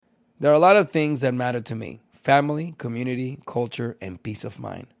There are a lot of things that matter to me: family, community, culture, and peace of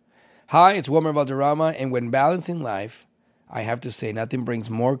mind. Hi, it's Wilmer Valderrama, and when balancing life, I have to say nothing brings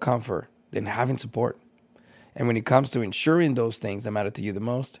more comfort than having support. And when it comes to ensuring those things that matter to you the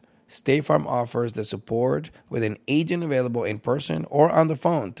most, State Farm offers the support with an agent available in person or on the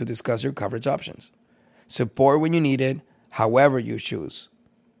phone to discuss your coverage options. Support when you need it, however you choose.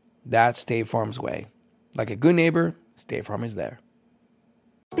 That's State Farm's way. Like a good neighbor, State Farm is there.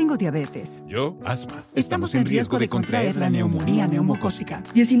 Tengo diabetes. Yo, asma. Estamos en riesgo de contraer la neumonía neumocócica.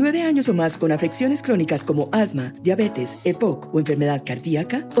 19 años o más con afecciones crónicas como asma, diabetes, EPOC o enfermedad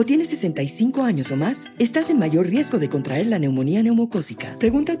cardíaca, o tienes 65 años o más, estás en mayor riesgo de contraer la neumonía neumocócica.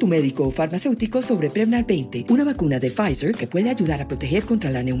 Pregunta a tu médico o farmacéutico sobre Prevnar 20, una vacuna de Pfizer que puede ayudar a proteger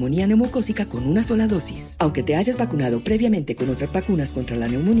contra la neumonía neumocócica con una sola dosis. Aunque te hayas vacunado previamente con otras vacunas contra la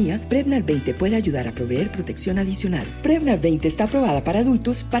neumonía, Prevnar 20 puede ayudar a proveer protección adicional. Prevnar 20 está aprobada para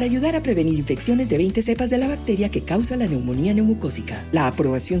adultos para ayudar a prevenir infecciones de 20 cepas de la bacteria que causa la neumonía neumocócica. La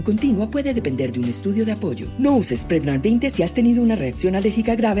aprobación continua puede depender de un estudio de apoyo. No uses Prevnar 20 si has tenido una reacción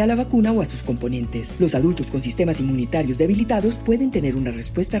alérgica grave a la vacuna o a sus componentes. Los adultos con sistemas inmunitarios debilitados pueden tener una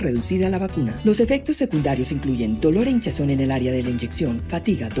respuesta reducida a la vacuna. Los efectos secundarios incluyen dolor e hinchazón en el área de la inyección,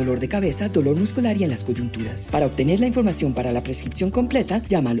 fatiga, dolor de cabeza, dolor muscular y en las coyunturas. Para obtener la información para la prescripción completa,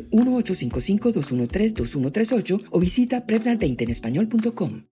 llama al 1-855-213-2138 o visita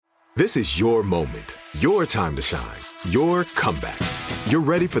Prevnar20enespañol.com. This is your moment, your time to shine, your comeback. You're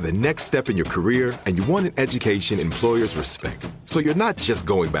ready for the next step in your career, and you want an education employers respect. So you're not just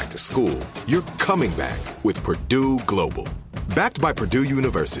going back to school, you're coming back with Purdue Global. Backed by Purdue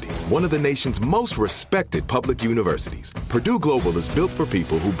University, one of the nation's most respected public universities, Purdue Global is built for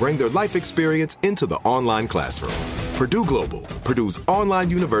people who bring their life experience into the online classroom. Purdue Global, Purdue's online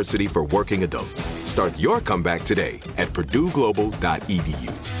university for working adults. Start your comeback today at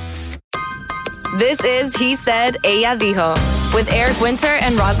purdueglobal.edu. This is He Said, Ella Dijo, with Eric Winter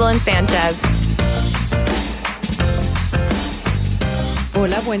and Rosalind Sanchez.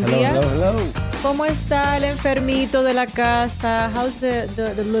 Hola, buen día. Hello. ¿Cómo está el enfermito de la casa? How's the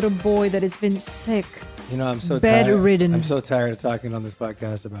little boy that has been sick? You know, I'm so bedridden. I'm so tired of talking on this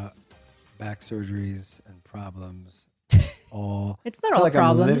podcast about back surgeries and problems. It's not all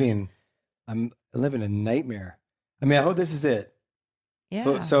problems. I'm living a nightmare. I mean, I hope this is it.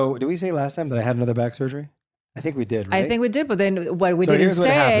 Yeah. So did we say last time that I had another back surgery? I think we did, right? I think we did, but then what we So didn't here's what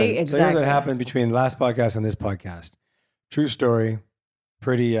say happened. exactly. So here's what happened between the last podcast and this podcast. True story.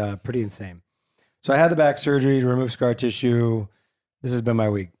 Pretty insane. So I had the back surgery to remove scar tissue. This has been my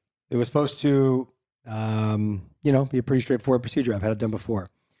week. It was supposed to, be a pretty straightforward procedure. I've had it done before.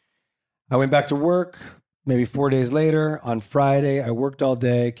 I went back to work maybe 4 days later. On Friday, I worked all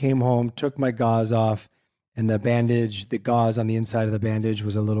day, came home, took my gauze off, and the gauze on the inside of the bandage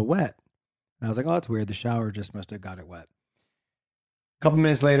was a little wet. And I was like, oh, that's weird. The shower just must have got it wet. A couple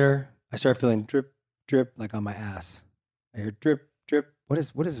minutes later, I start feeling drip, drip, like on my ass. I hear drip, drip. What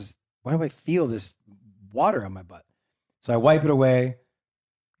is this? Why do I feel this water on my butt? So I wipe it away,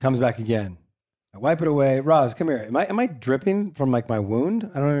 comes back again. I wipe it away. Roz, come here. Am I dripping from like my wound?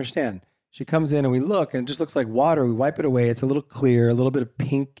 I don't understand. She comes in and we look and it just looks like water. We wipe it away. It's a little clear, a little bit of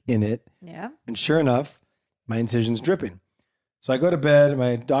pink in it. Yeah. And sure enough, my incision's dripping. So I go to bed.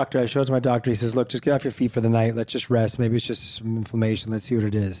 I show it to my doctor. He says, look, just get off your feet for the night. Let's just rest. Maybe it's just some inflammation. Let's see what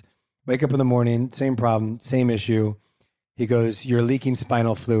it is. Wake up in the morning, same problem, same issue. He goes, you're leaking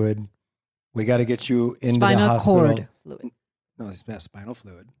spinal fluid. We got to get you into the hospital. Spinal cord fluid. No, it's not spinal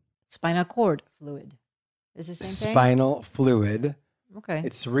fluid. Spinal cord fluid. Is it the same thing? Spinal fluid. Okay.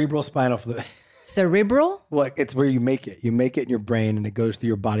 It's cerebral spinal fluid. Cerebral? Well, it's where you make it. You make it in your brain and it goes through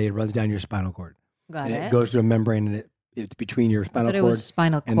your body. It runs down your spinal cord. Got and it. it goes through a membrane and it's between your spinal I thought cord. it was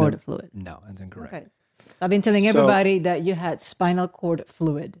spinal cord fluid. No, that's incorrect. Okay. I've been telling everybody that you had spinal cord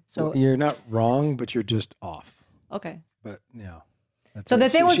fluid. So well, you're not wrong, but you're just off. Okay. But, that's So it. the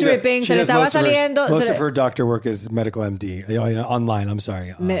thing was dripping, se le does estaba most of her- saliendo- Most se of le- her doctor work is medical MD, online, I'm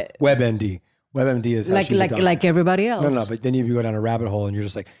sorry. WebMD. WebMD is how she's a doctor. like everybody else. No, but then you go down a rabbit hole and you're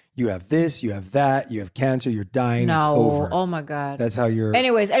just like, you have this, you have that, you have cancer, you're dying, it's over. Oh my God. That's how you're...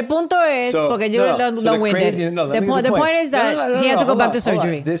 Anyways, el punto es, porque yo don't win it. The point is that he had to go back to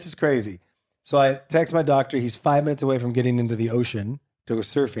surgery. This is crazy. So I text my doctor. He's 5 minutes away from getting into the ocean to go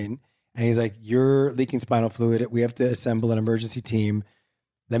surfing. And he's like, you're leaking spinal fluid. We have to assemble an emergency team.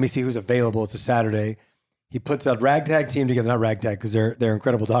 Let me see who's available. It's a Saturday. He puts a ragtag team together, not ragtag because they're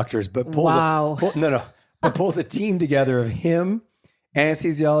incredible doctors, but pulls a team together of him,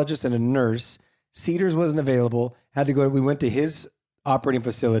 anesthesiologist, and a nurse. Cedars wasn't available. We went to his operating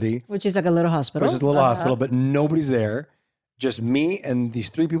facility, which is like a little hospital. Which is a little hospital, but nobody's there. just me and these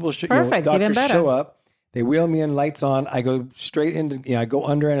 3 people. Perfect, even doctors better. show up. They wheel me in, lights on. I go straight into, I go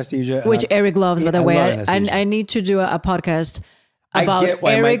under anesthesia. Which Eric loves, by the way. love anesthesia. I need to do a podcast I about get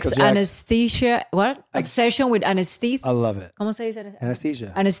why Eric's Michael Jackson- anesthesia. What? Obsession with anesthesia. I love it. ¿Cómo se dice?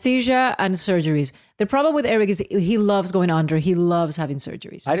 Anesthesia. Anesthesia and surgeries. The problem with Eric is he loves going under. He loves having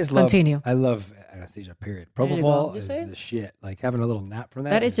surgeries. I just Continue. I love anesthesia, period. you go. Propofol You is say? the shit. Like having a little nap from that.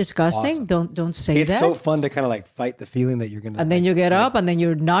 That is disgusting. awesome. Don't say It's that. so fun to kind of like fight the feeling that you're going to. And then you get up and then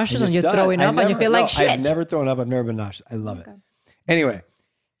you're nauseous and you're throwing up and you feel like shit. I've never thrown up. I've never been nauseous. I love it. Anyway,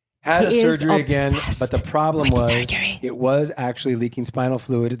 had He a is surgery again, obsessed but the problem with was surgery. it was actually leaking spinal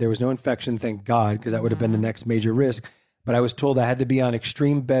fluid. There was no infection, thank God, because that would have been the next major risk. But I was told I had to be on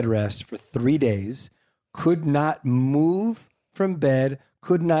extreme bed rest for 3 days, could not move from bed,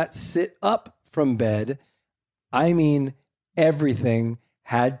 could not sit up from bed. I mean, everything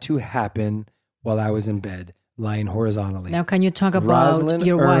had to happen while I was in bed, lying horizontally. Now, can you talk about Rosalind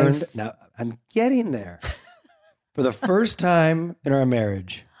your earned, wife? Now, I'm getting there. For the first time in our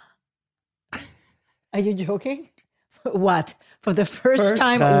marriage. Are you joking? What? For the first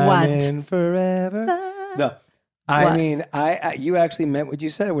time, what? in forever. No, I What? mean, you actually meant what you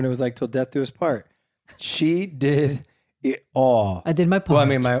said when it was like till death do us part. She did it all. I did my part. Well, I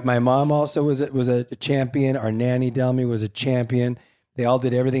mean, my mom also was a champion. Our nanny Delmy was a champion. They all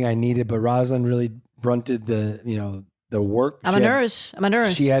did everything I needed, but Rosalind really brunted the work. I'm a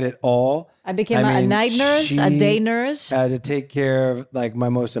nurse. She had it all. I became a night nurse, a day nurse. Had to take care of like my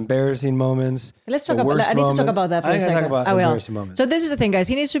most embarrassing moments. Let's talk the about. worst I need to talk moments. about that for I a gotta second. talk about I will. embarrassing moments. So this is the thing, guys.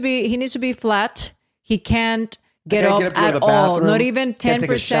 He needs to be flat. He can't get can't up get up to go to at the all. bathroom. Not even Can't take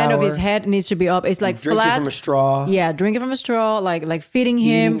a 10% of his shower. head needs to be up. It's like Drinking flat from a straw. Yeah, drinking from a straw, like feeding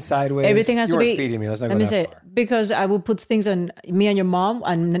him Eating sideways. Everything has You to weren't be. feeding me. Let's not Let go me that say, far. because I will put things on me and your mom,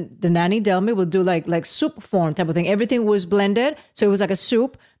 and the nanny Delmy will do like soup form type of thing. Everything was blended, so it was like a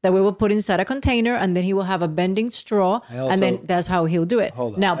soup that we will put inside a container, and then he will have a bending straw, and then that's how he'll do it.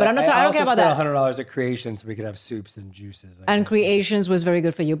 Hold on. Now, but I'm not. I don't care about that. $100 at Creation so we could have soups and juices. Like And that. Creations was very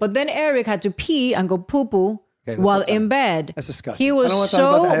good for you. But then Eric had to pee and go poo poo Okay, let's while not talk- in bed. That's disgusting. He I was don't wanna talk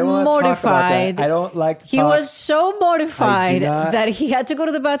about that. I so don't wanna talk about that. mortified. I don't like to He talk. was so mortified not- that he had to go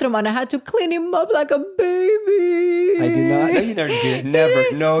to the bathroom and I had to clean him up like a baby. I do not. No, you never did.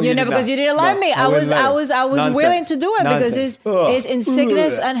 Never. No, You did never, because not. you didn't let No, me. I wouldn't was let it. willing to do it because it's in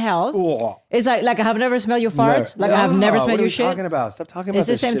sickness and health. Ugh. It's like I have never smelled your farts. Like I have never No, smelled what are your we shit. talking about? Stop talking about It's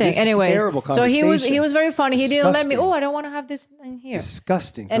the this same shit. thing. This is Anyways, terrible so he was conversation. very funny. He didn't let me. Disgusting. Oh, I don't want to have this in here.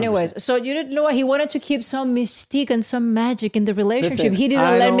 Disgusting. Anyways, so you didn't know what he wanted to keep some mystique and some magic in the relationship. Listen, he didn't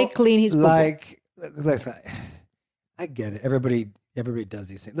I let me don't clean his poo-poo. Listen, I get it. Everybody does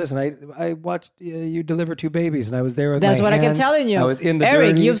these things. Listen, I watched you deliver 2 babies, and I was there with That's my what I kept hands. telling you. I was in the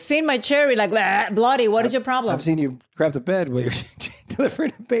Eric, dirty. you've seen my cherry like blah, bloody. What is your problem? I've seen you crap the bed while you're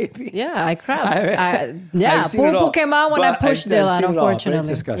delivering a baby. Yeah, I crapped. I've seen it all. Poo-poo came out when I But pushed I've Dylan, seen it all, but unfortunately. it's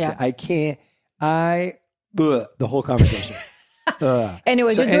disgusting. Yeah. I can't. The whole conversation.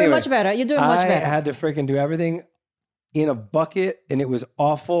 Anyways, So you're doing much better. You're doing much I better. had to freaking do everything in a bucket, and it was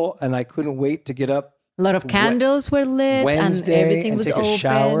awful, and I couldn't wait to get up A lot of candles were lit Wednesday and everything and was take open. a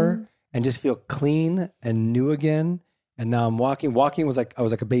shower and just feel clean and new again. And now I'm walking. Walking was like I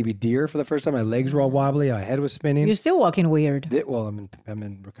was like a baby deer for the first time. My legs were all wobbly. My head was spinning. You're still walking weird. Well, I'm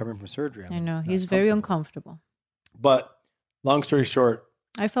in recovering from surgery. I know. not He's very comfortable. uncomfortable. But long story short,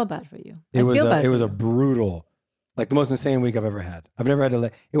 I felt bad for you. it I was feel bad it for was you. a brutal, like the most insane week I've ever had. I've never had to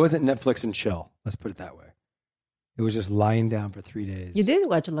lay. It wasn't Netflix and chill. Let's put it that way. It was just lying down for 3 days. You did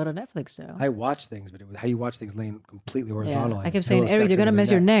watch a lot of Netflix, though. I watched things, but it was how you watch things laying completely Yeah. horizontal. I kept saying, Eric, you're gonna mess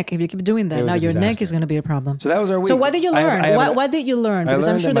your neck if you keep doing It that. was Now a your neck disaster. is gonna be a problem. So that was our week. So what did you learn? What did you learn? I Because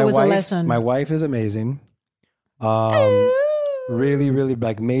I'm learned sure that there my was wife, a lesson. My wife is amazing. Really, really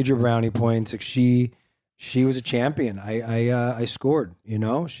like major brownie points. Like she was a champion. I scored. You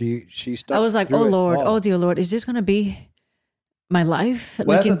know, she stuck. I was like, through oh it Lord, all. oh dear Lord, is this gonna be my life?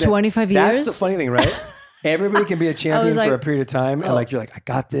 Well, Like in that's the- 25 years? That's the funny thing, right? Everybody can be a champion like, for a period of time, and like you're like, I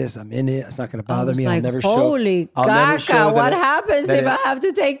got this. I'm in it. It's not going to I bother was me. like, I'll never holy show. I'll never show caca, that what it- happens that if it- I have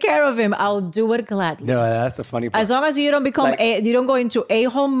to take care of him? I'll do it gladly. No, that's the funny part. As long as you don't become Like- you don't go into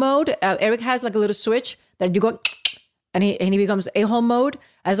a-hole mode. Eric has like a little switch that you go, and he becomes a-hole mode.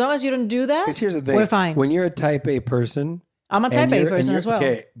 As long as you don't do that, Because here's the thing: we're fine. When you're a Type A person, I'm a and Type A you're- and person you're- as well.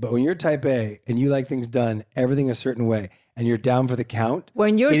 Okay, but when you're Type A and you like things done, everything a certain way, and you're down for the count.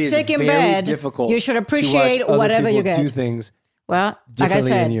 When you're it is sick in very bed, difficult you should to watch appreciate other whatever you people get. Do things Well, like I differently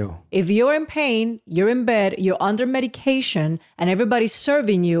said, than you. if you're in pain, you're in bed, you're under medication, and everybody's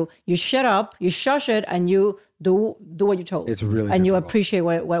serving you, you shut up, you shush it, and you do what you're told. It's really and you difficult. appreciate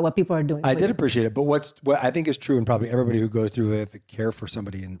what people are doing. I for did you. appreciate it, but what I think is true, and probably everybody who goes through it, they have to care for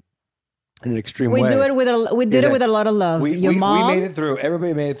somebody in an extreme way. We did it with a lot of love. Your mom, we made it through.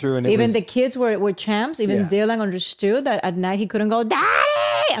 Everybody made it through, and even it was, the kids were champs. Even Yeah. Dylan understood that at night he couldn't go,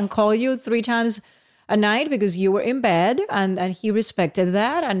 Daddy, and call you 3 times a night because you were in bed, and he respected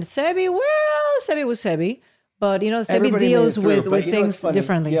that. And Sebi was Sebi. But, Sebi everybody made deals it through. with But you know what's things funny?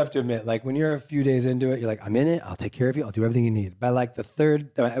 differently. You have to admit, like when you're a few days into it, you're like, I'm in it. I'll take care of you. I'll do everything you need. By like the third,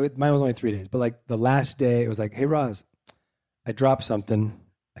 mine was only 3 days, but like the last day, it was like, hey, Roz, I dropped something.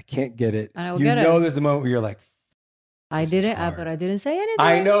 I can't get it. And I will you get it. know, there's the moment where you're like, I this did is it, hard. but I didn't say anything.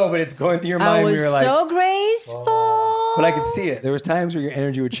 I know, but it's going through your I mind. was Where you're like, so graceful. but I could see it. There was times where your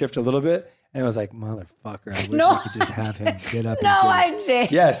energy would shift a little bit, and it was like, motherfucker, I wish No, I could just have him get up. No, and I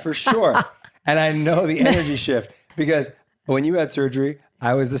did. Yes, for sure. And I know the energy shift because when you had surgery,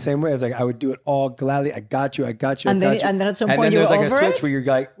 I was the same way. I was like, I would do it all gladly. I got you. And then at some point you there's were like a over switch it? where you're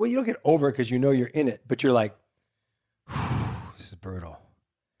like, well, you don't get over it because you know you're in it, but you're like, this is brutal.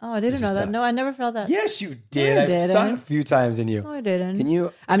 Oh, I didn't This know is that. tough. No, I never felt that. Yes, you did. I I saw it a didn't. few times in you. No, I didn't. Can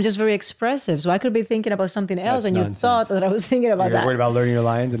you? I'm just very expressive, so I could be thinking about something else, That's and you nonsense. thought that I was thinking about You're that. worried about learning your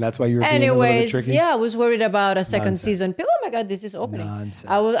lines, and that's why you were being a little bit Anyways, tricky. yeah, I was worried about a second Nonsense. season. Oh my God, this is opening. Nonsense.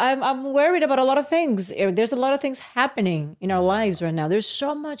 I'm worried about a lot of things. There's a lot of things happening in our lives right now. There's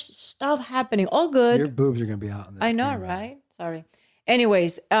so much stuff happening. All good. Your boobs are gonna be out in this. I know, camera. right? Sorry.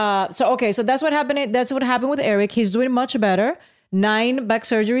 Anyways, so that's what happened. That's what happened with Eric. He's doing much better. 9 back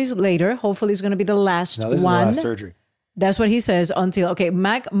surgeries later. Hopefully, it's going to be the last No, this one. is the last surgery. That's what he says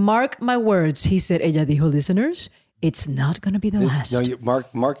mark my words. He said, ella dijo, listeners, it's not going to be the last. No,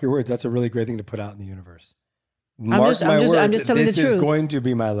 mark your words. That's a really great thing to put out in the universe. I'm just telling the this is truth. going to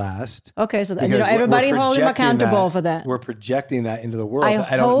be my last. Okay, so Because everybody we're hold him projecting accountable for that. We're projecting that into the world. I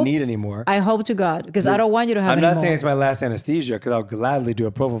that I don't hope- need anymore. I hope to God, because I don't want you to have I'm any not more. saying it's my last anesthesia because I'll gladly do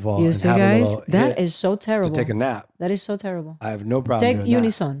a propofol You and see, have a guys, little that hit is so terrible. to take a nap. That is so terrible. I have no problem Take doing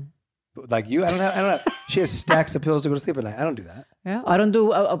Unison. that. Like you, I don't have. She has stacks of pills to go to sleep at night. I don't do that. Yeah, I don't do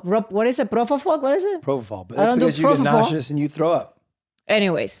what is it? Propofol? What is it? Propofol, but I that's don't do because you get Propofol. nauseous and you throw up.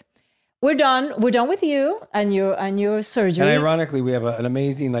 Anyways, we're done. We're done with you and your surgery. And ironically, we have an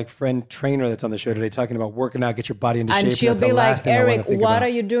amazing friend trainer that's on the show today talking about working out, get your body into shape. And she'll that's the be like, last thing I wanna Eric, think what about. are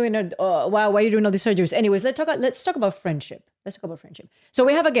you doing? Why are you doing all these surgeries? Anyways, let's talk about friendship. Let's talk about friendship. So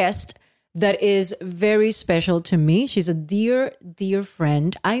we have a guest that is very special to me. She's a dear, dear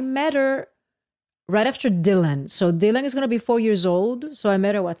friend. I met her right after Dylan. So Dylan is going to be 4 years old. So I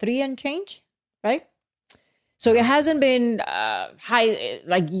met her, 3 and change, right? So it hasn't been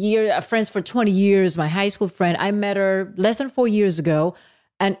friends for 20 years, my high school friend. I met her less than 4 years ago,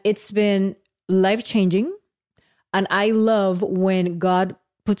 and it's been life-changing. And I love when God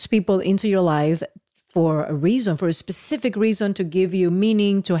puts people into your life for a reason, for a specific reason, to give you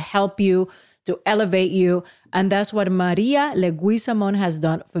meaning, to help you, to elevate you. And that's what Maria Leguizamon has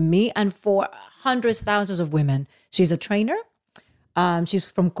done for me and for hundreds, thousands of women. She's a trainer. She's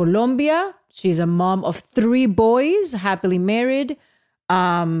from Colombia. She's a mom of 3 boys, happily married.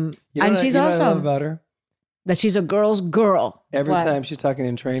 And she's what I love awesome. about her? That she's a girl's girl. Every What? time she's talking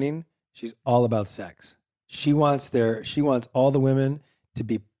in training, she's all about sex. She wants all the women to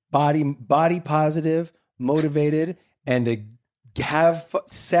be body positive, motivated, and to have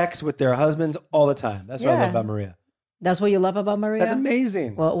sex with their husbands all the time. That's what I Yeah. love about Maria. That's what you love about Maria? That's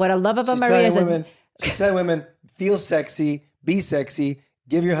amazing. Well, what I love about She's Maria is telling she's telling women, feel sexy, be sexy,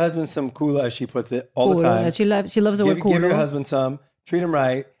 give your husband some kula, as she puts it, all the time. She loves the word cool. Give your husband some, treat him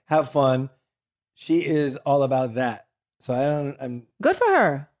right, have fun. She is all about that. So I'm Good for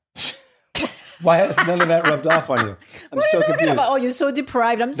her. why has none of that rubbed off on you? I'm What are so you talking confused. about? Oh, you're so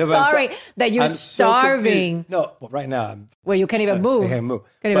deprived. I'm No, but I'm sorry that you're I'm so starving. confused. No, well, right now I'm Where you can't even move. I can't move.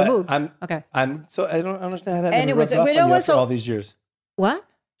 Can't even But move. Okay. I'm so I don't understand how that Anyways, never rubbed we off know on you what, after so- all these years. What?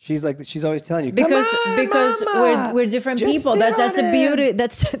 She's always telling you Because "Come on, Mama. we're different Just people. sit That's on the it." beauty.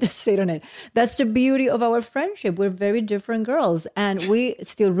 That's sit on it. That's the beauty of our friendship. We're very different girls, and we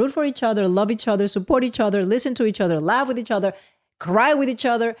still root for each other, love each other, support each other, listen to each other, laugh with each other, cry with each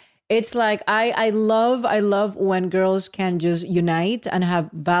other. It's like I love when girls can just unite and have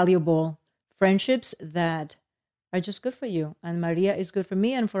valuable friendships that are just good for you. And Maria is good for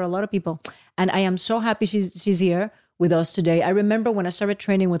me and for a lot of people. And I am so happy she's here with us today. I remember when I started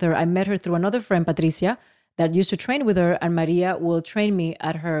training with her, I met her through another friend, Patricia, that used to train with her. And Maria will train me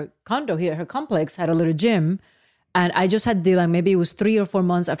at her condo here, her complex, had a little gym. And I just had Dylan. Maybe it was 3 or 4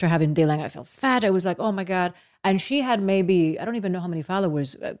 months after having Dylan. I felt fat. I was like, oh my God. And she had maybe, I don't even know how many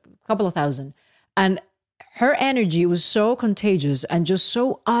followers, a couple of thousand. And her energy was so contagious and just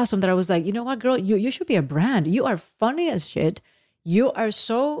so awesome that I was like, you know what, girl, you should be a brand. You are funny as shit. You are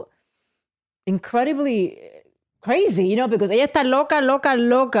so incredibly crazy, you know, because ella está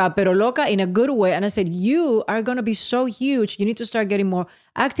loca, pero loca in a good way. And I said, you are going to be so huge. You need to start getting more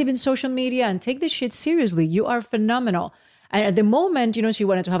active in social media and take this shit seriously. You are phenomenal. And at the moment, you know, she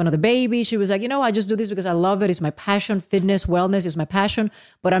wanted to have another baby. She was like, you know, I just do this because I love it. It's my passion. Fitness, wellness is my passion,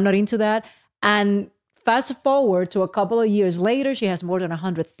 but I'm not into that. And fast forward to a couple of years later, she has more than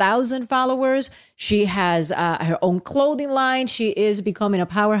 100,000 followers. She has her own clothing line. She is becoming a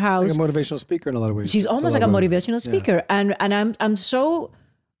powerhouse. Like a motivational speaker in a lot of ways. She's almost like a motivational speaker. Yeah. And I'm so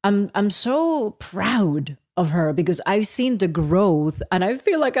proud of her because I've seen the growth and I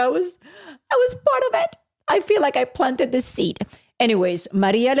feel like I was part of it. I feel like I planted the seed. Anyways,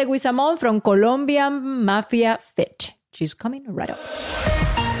 Maria Leguizamon from Colombian Mafia Fit. She's coming right up.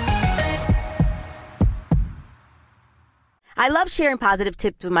 I love sharing positive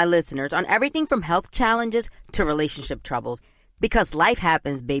tips with my listeners on everything from health challenges to relationship troubles. Because life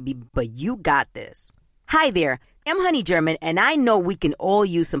happens, baby, but you got this. Hi there, I'm Honey German, and I know we can all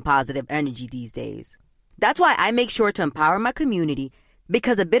use some positive energy these days. That's why I make sure to empower my community,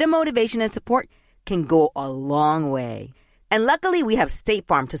 because a bit of motivation and support can go a long way. And luckily, we have State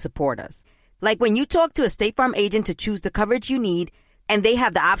Farm to support us. Like when you talk to a State Farm agent to choose the coverage you need, and they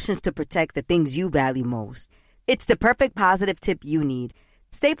have the options to protect the things you value most. It's the perfect positive tip you need.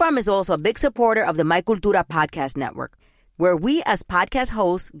 State Farm is also a big supporter of the My Cultura podcast network, where we as podcast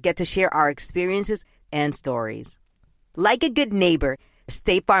hosts get to share our experiences and stories. Like a good neighbor,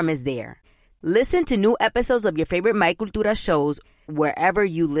 State Farm is there. Listen to new episodes of your favorite My Cultura shows wherever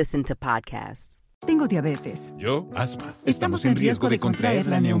you listen to podcasts. Tengo diabetes. Yo, asma. Estamos en riesgo de contraer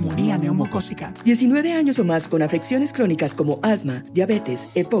la neumonía neumocócica. 19 años o más con afecciones crónicas como asma, diabetes,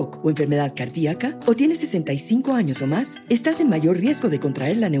 EPOC o enfermedad cardíaca, o tienes 65 años o más, estás en mayor riesgo de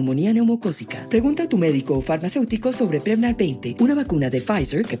contraer la neumonía neumocócica. Pregunta a tu médico o farmacéutico sobre Prevnar 20, una vacuna de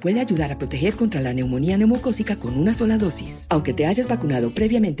Pfizer que puede ayudar a proteger contra la neumonía neumocócica con una sola dosis. Aunque te hayas vacunado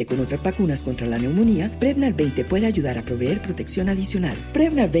previamente con otras vacunas contra la neumonía, Prevnar 20 puede ayudar a proveer protección adicional.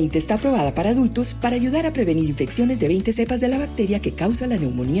 Prevnar 20 está aprobada para adultos para ayudar a prevenir infecciones de 20 cepas de la bacteria que causa la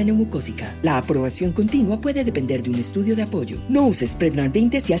neumonía neumocócica. La aprobación continua puede depender de un estudio de apoyo. No uses Prevnar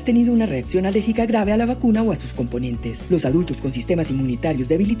 20 si has tenido una reacción alérgica grave a la vacuna o a sus componentes. Los adultos con sistemas inmunitarios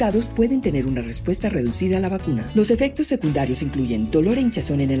debilitados pueden tener una respuesta reducida a la vacuna. Los efectos secundarios incluyen dolor e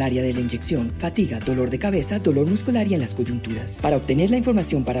hinchazón en el área de la inyección, fatiga, dolor de cabeza, dolor muscular y en las coyunturas. Para obtener la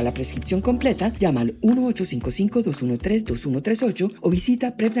información para la prescripción completa, llama al 1-855-213-2138 o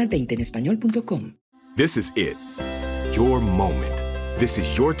visita Prevnar20enespañol.com. This is it. Your moment. This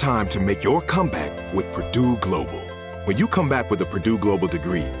is your time to make your comeback with Purdue Global. When you come back with a Purdue Global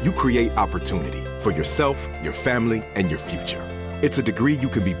degree, you create opportunity for yourself, your family, and your future. It's a degree you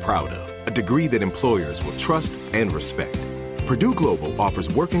can be proud of, a degree that employers will trust and respect. Purdue Global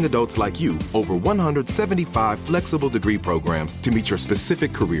offers working adults like you over 175 flexible degree programs to meet your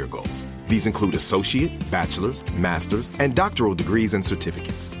specific career goals. These include associate, bachelor's, master's, and doctoral degrees and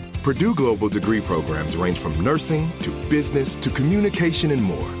certificates. Purdue Global degree programs range from nursing to business to communication and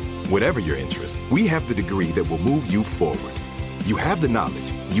more. Whatever your interest, we have the degree that will move you forward. You have the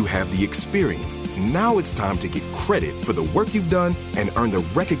knowledge, you have the experience. Now it's time to get credit for the work you've done and earn the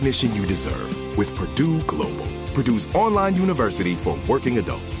recognition you deserve with Purdue Global, Purdue's online university for working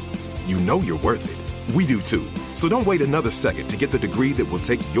adults. You know you're worth it. We do too. So don't wait another second to get the degree that will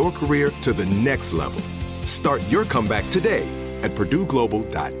take your career to the next level. Start your comeback today at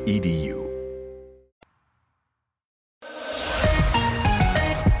purdueglobal.edu.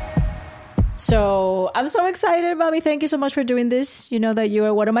 So I'm so excited, Mommy. Thank you so much for doing this. You know that you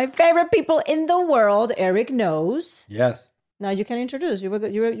are one of my favorite people in the world. Eric knows. Yes. Now you can introduce. You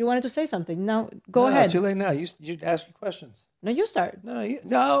wanted to say something. Now go ahead. It's too late now. You ask your questions. No, you start. No. No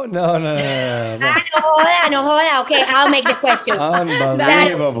joda. Okay, I'll make the questions.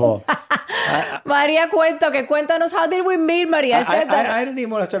 Unbelievable. Maria, cuéntanos, how did we meet, Maria? I said that. I didn't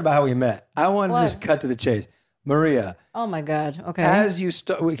even want to start about how we met. I wanted to just cut to the chase. Maria. Oh my God. Okay. As you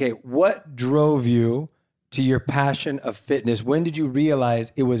what drove you to your passion of fitness? When did you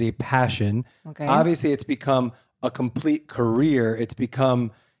realize it was a passion? Okay. Obviously, it's become a complete career. It's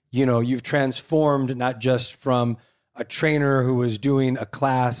become, you've transformed not just from a trainer who was doing a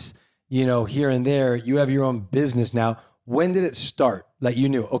class, here and there. You have your own business now. When did it start? Like you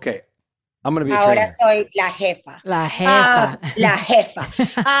knew, okay, I'm going to be a Ahora trainer. soy la jefa. La jefa. La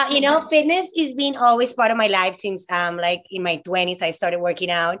jefa. You know, fitness has been always part of my life since like in my 20s, I started working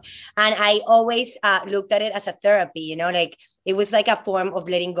out. And I always looked at it as a therapy, you know, like it was like a form of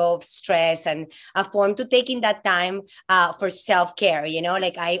letting go of stress and a form to taking that time for self-care, you know,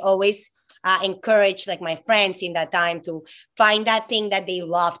 like I always encourage like my friends in that time to find that thing that they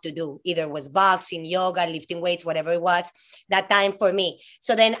love to do. Either it was boxing, yoga, lifting weights, whatever it was, that time for me.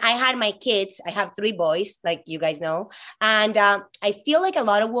 So then I had my kids. I have 3 boys, like you guys know. And I feel like a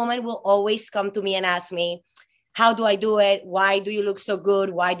lot of women will always come to me and ask me, how do I do it? Why do you look so good?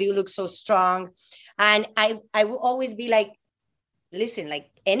 Why do you look so strong? And I will always be like, listen, like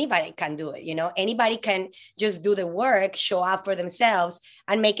anybody can do it, you know, anybody can just do the work, show up for themselves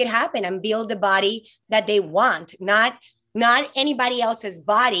and make it happen and build the body that they want, not anybody else's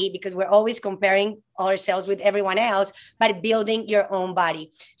body, because we're always comparing ourselves with everyone else, but building your own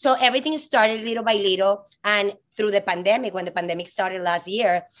body. So everything started little by little. And through the pandemic, when the pandemic started last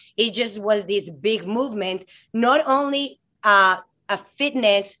year, it just was this big movement, not only a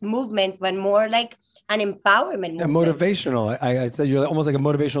fitness movement, but more like an empowerment movement. Motivational. I'd say you're almost like a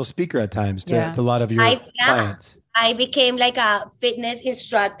motivational speaker at times to a lot of your clients. I became like a fitness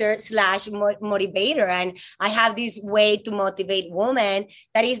instructor / motivator. And I have this way to motivate women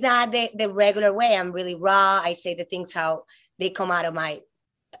that is not the regular way. I'm really raw. I say the things how they come out of my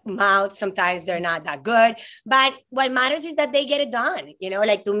mouth. Sometimes they're not that good, but what matters is that they get it done. You know,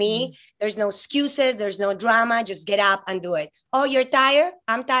 like to me, there's no excuses, there's no drama, just get up and do it. Oh, you're tired?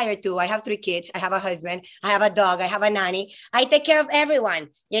 I'm tired too. I have 3 kids. I have a husband. I have a dog. I have a nanny. I take care of everyone,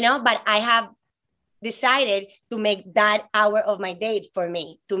 you know, but I have decided to make that hour of my day for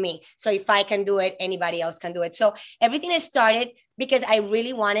me, to me. So if I can do it, anybody else can do it. So everything has started because I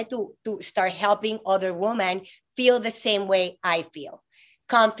really wanted to start helping other women feel the same way I feel.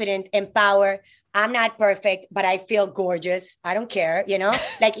 Confident, empowered. I'm not perfect, but I feel gorgeous. I don't care, you know,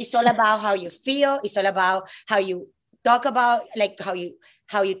 like it's all about how you feel. It's all about how you talk about, like how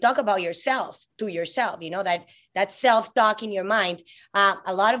you talk about yourself to yourself, you know, that self-talk in your mind.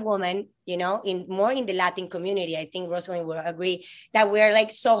 A lot of women, you know, more in the Latin community, I think Rosalind will agree that we're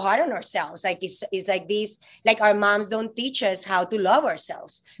like so hard on ourselves. Like it's like this, like our moms don't teach us how to love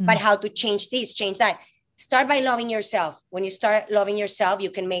ourselves, but how to change this, change that. Start by loving yourself. When you start loving yourself,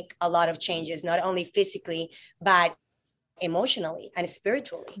 you can make a lot of changes, not only physically, but emotionally and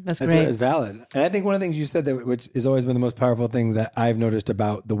spiritually. That's great. It's valid. And I think one of the things you said that, which has always been the most powerful thing that I've noticed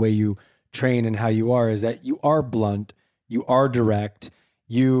about the way you train and how you are, is that you are blunt, you are direct,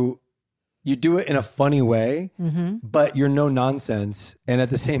 you do it in a funny way, but you're no nonsense. And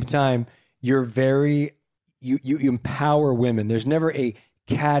at the same time, you're very, you empower women. There's never a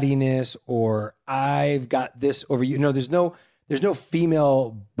cattiness or I've got this over you. No, there's no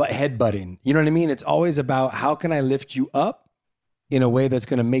female headbutting. You know what I mean? It's always about how can I lift you up in a way that's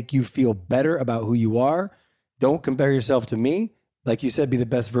going to make you feel better about who you are. Don't compare yourself to me. Like you said, be the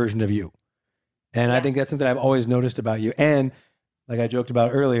best version of you. And I think that's something I've always noticed about you. And like I joked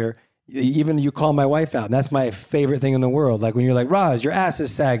about earlier, even you call my wife out, and that's my favorite thing in the world. Like when you're like, Roz, your ass is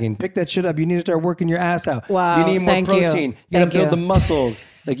sagging. Pick that shit up. You need to start working your ass out. Wow, you need more protein. You got to build the muscles.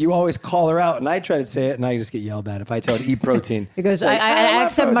 Like you always call her out, and I try to say it, and I just get yelled at if I tell her to eat protein. Because like, I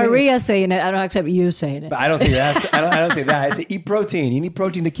accept protein. Maria saying it. I don't accept you saying it. But I don't say that. I don't say that. I say eat protein. You need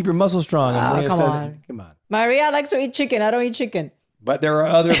protein to keep your muscles strong. And Maria says, come on. Maria likes to eat chicken. I don't eat chicken. But there are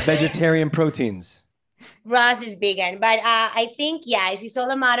other vegetarian proteins. Ross is vegan, but I think, it's all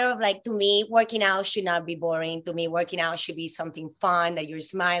a matter of like, to me, working out should not be boring. To me, working out should be something fun, that you're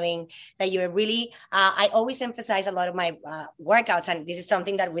smiling, that you're really, I always emphasize a lot of my workouts. And this is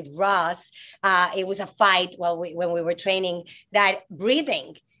something that with Ross, it was a fight when we were training, that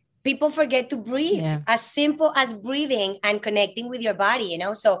breathing. People forget to breathe, as simple as breathing and connecting with your body, you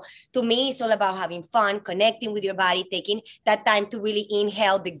know? So to me, it's all about having fun, connecting with your body, taking that time to really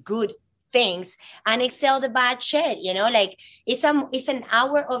inhale the good things and exhale the bad shit, you know, like it's an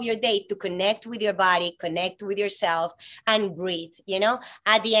hour of your day to connect with your body, connect with yourself and breathe, you know.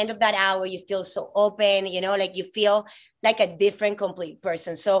 At the end of that hour, you feel so open, you know, like you feel like a different, complete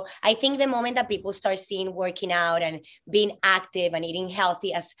person. So I think the moment that people start seeing working out and being active and eating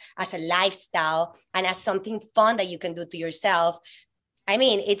healthy as a lifestyle and as something fun that you can do to yourself, I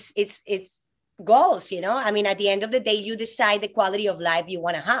mean, it's goals, you know. I mean, at the end of the day, you decide the quality of life you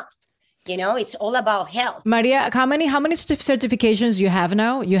want to have. You know, it's all about health. Maria, how many certifications you have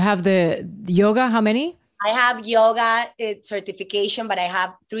now? You have the yoga, how many? I have yoga certification, but I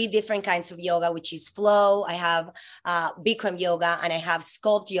have 3 different kinds of yoga, which is flow. I have Bikram yoga, and I have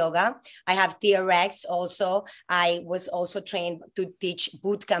sculpt yoga. I have TRX also. I was also trained to teach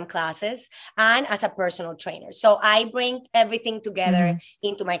bootcamp classes and as a personal trainer. So I bring everything together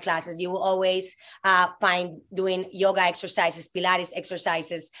into my classes. You will always find doing yoga exercises, Pilates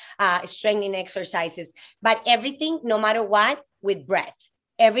exercises, strengthening exercises, but everything, no matter what, with breath.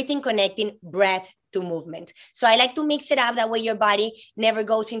 Everything connecting breath to movement. So I like to mix it up. That way your body never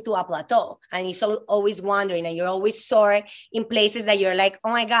goes into a plateau and it's always wandering, and you're always sore in places that you're like,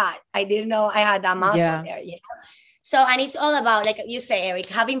 oh my God, I didn't know I had that muscle there. You know? So, and it's all about, like you say, Eric,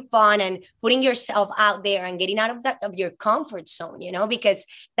 having fun and putting yourself out there and getting out of your comfort zone, you know, because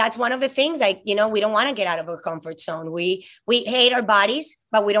that's one of the things, like, you know, we don't want to get out of our comfort zone. We hate our bodies,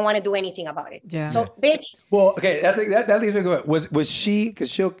 but we don't want to do anything about it. Yeah. So, bitch. Well, okay. That leads me to go. Was she,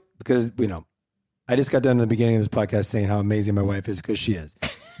 because you know, I just got done in the beginning of this podcast saying how amazing my wife is, because she is,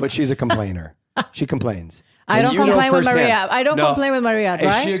 but she's a complainer. She complains. I don't complain with Maria. I don't complain with Maria, right?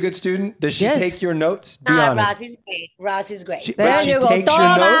 Is she a good student? Does she take your notes? Be honest. Ross is great. There you go. Takes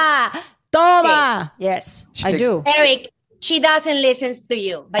your notes? Toma. Yes, I do. Eric, she doesn't listen to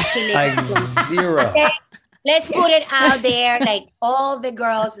you, but she listens to me. 0. Okay? Let's put it out there. Like, all the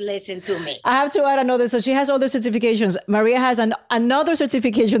girls listen to me. I have to add another. So she has all the certifications. Maria has another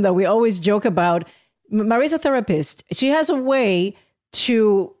certification that we always joke about. Maria's a therapist. She has a way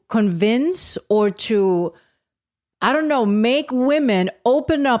to convince or to, I don't know, make women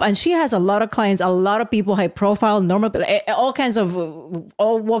open up. And she has a lot of clients, a lot of people, high profile, normal, all kinds of,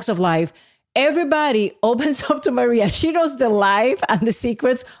 all walks of life. Everybody opens up to Maria. She knows the life and the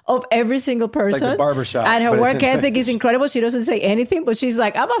secrets of every single person. It's like the barbershop. And her work ethic is incredible. She doesn't say anything, but she's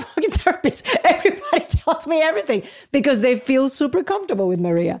like, I'm a fucking therapist. Everybody tells me everything because they feel super comfortable with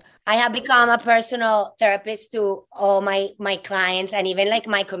Maria. I have become a personal therapist to all my clients, and even like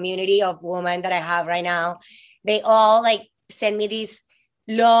my community of women that I have right now. They all like send me these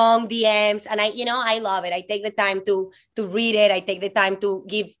long DMs, and I love it. I take the time to read it. I take the time to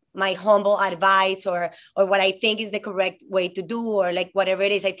give my humble advice or what I think is the correct way to do, or like whatever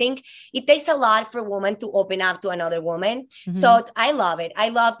it is. I think it takes a lot for a woman to open up to another woman. Mm-hmm. So I love it. I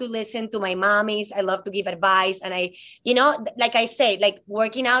love to listen to my mommies. I love to give advice. And like I said, like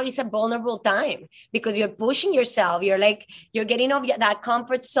working out is a vulnerable time because you're pushing yourself. You're getting off that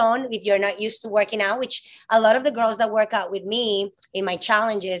comfort zone if you're not used to working out, which a lot of the girls that work out with me in my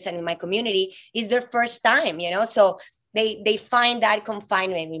challenges and in my community is their first time, so they find that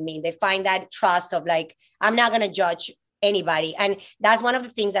confinement with me. They find that trust of like, I'm not going to judge anybody. And that's one of the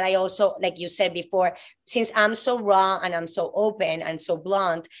things that I also, like you said before, since I'm so raw and I'm so open and so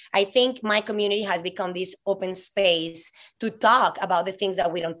blunt, I think my community has become this open space to talk about the things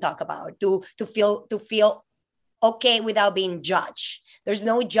that we don't talk about, to feel okay without being judged. There's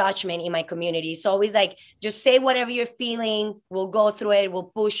no judgment in my community. It's always like, just say whatever you're feeling. We'll go through it. We'll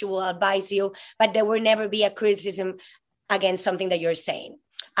push you. We'll advise you. But there will never be a criticism against something that you're saying.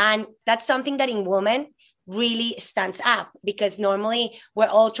 And that's something that in women really stands up, because normally we're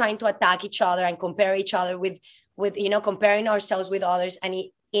all trying to attack each other and compare each other with comparing ourselves with others. And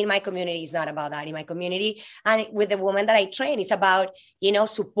in my community, it's not about that. In my community and with the women that I train, it's about,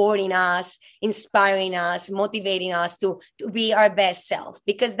 supporting us, inspiring us, motivating us to be our best self,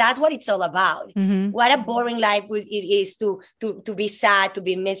 because that's what it's all about. Mm-hmm. What a boring life it is to be sad, to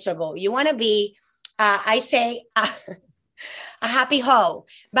be miserable. You want to be, I say, a happy hoe,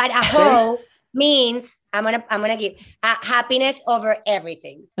 but a hoe means I'm gonna give happiness over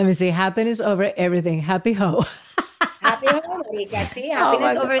everything. Let me see, happiness over everything. Happy hoe. Happy hoe, see,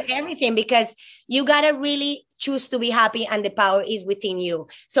 happiness over everything, because you gotta really choose to be happy, and the power is within you.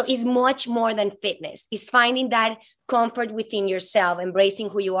 So it's much more than fitness. It's finding that comfort within yourself, embracing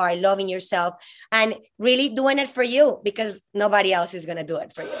who you are, loving yourself, and really doing it for you, because nobody else is gonna do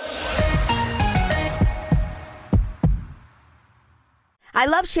it for you. I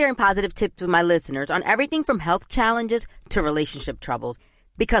love sharing positive tips with my listeners on everything from health challenges to relationship troubles,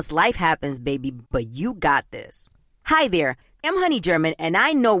 because life happens, baby, but you got this. Hi there, I'm Honey German, and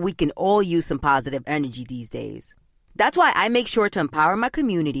I know we can all use some positive energy these days. That's why I make sure to empower my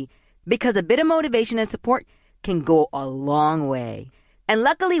community, because a bit of motivation and support can go a long way. And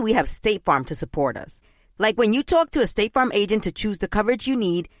luckily, we have State Farm to support us. Like when you talk to a State Farm agent to choose the coverage you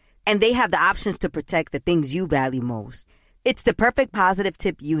need, and they have the options to protect the things you value most. It's the perfect positive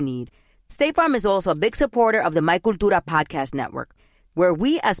tip you need. State Farm is also a big supporter of the My Cultura podcast network, where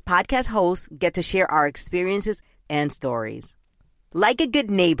we as podcast hosts get to share our experiences and stories. Like a good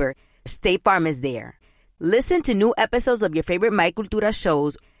neighbor, State Farm is there. Listen to new episodes of your favorite My Cultura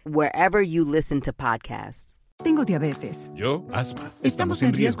shows wherever you listen to podcasts. Tengo diabetes. Yo, asma. Estamos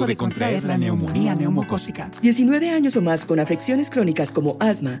en riesgo de contraer la neumonía neumocócica. 19 años o más con afecciones crónicas como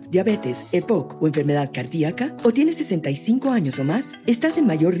asma, diabetes, EPOC o enfermedad cardíaca, o tienes 65 años o más, estás en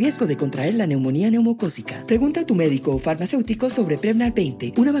mayor riesgo de contraer la neumonía neumocócica. Pregunta a tu médico o farmacéutico sobre Prevnar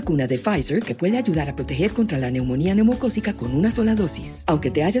 20, una vacuna de Pfizer que puede ayudar a proteger contra la neumonía neumocócica con una sola dosis.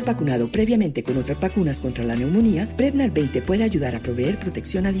 Aunque te hayas vacunado previamente con otras vacunas contra la neumonía, Prevnar 20 puede ayudar a proveer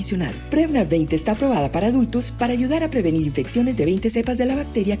protección adicional. Prevnar 20 está aprobada para adultos para ayudar a prevenir infecciones de 20 cepas de la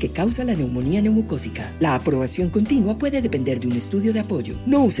bacteria que causa la neumonía neumocócica. La aprobación continua puede depender de un estudio de apoyo.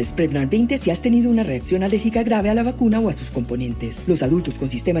 No uses Prevnar 20 si has tenido una reacción alérgica grave a la vacuna o a sus componentes. Los adultos con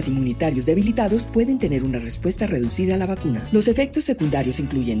sistemas inmunitarios debilitados pueden tener una respuesta reducida a la vacuna. Los efectos secundarios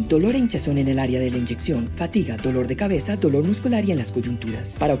incluyen dolor e hinchazón en el área de la inyección, fatiga, dolor de cabeza, dolor muscular y en las coyunturas.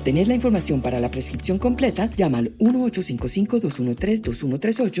 Para obtener la información para la prescripción completa, llama al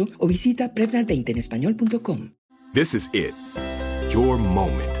 1-855-213-2138 o visita Prevnar20enespañol.com. This is it. Your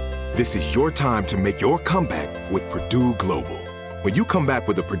moment. This is your time to make your comeback with Purdue Global. When you come back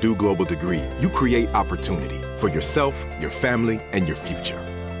with a Purdue Global degree, you create opportunity for yourself, your family, and your future.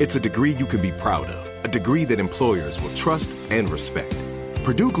 It's a degree you can be proud of, a degree that employers will trust and respect.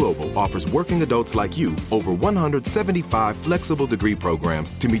 Purdue Global offers working adults like you over 175 flexible degree programs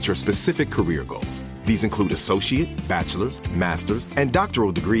to meet your specific career goals. These include associate, bachelor's, master's, and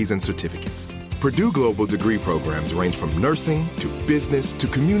doctoral degrees and certificates. Purdue Global degree programs range from nursing to business to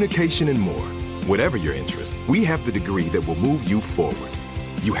communication and more. Whatever your interest, we have the degree that will move you forward.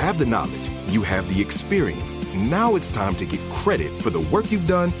 You have the knowledge, you have the experience. Now it's time to get credit for the work you've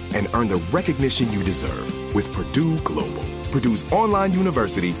done and earn the recognition you deserve with Purdue Global, Purdue's online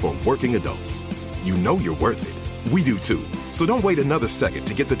university for working adults. You know you're worth it. We do too. So don't wait another second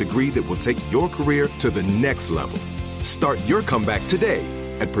to get the degree that will take your career to the next level. Start your comeback today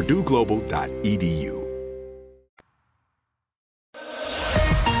at purdueglobal.edu.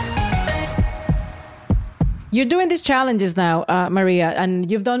 You're doing these challenges now, Maria,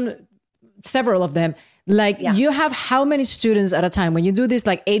 and you've done several of them. You have how many students at a time? When you do these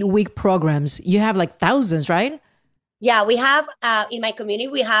 8-week programs, you have thousands, right? Yeah, we have, in my community,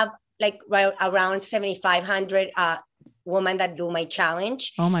 we have around 7,500 women that do my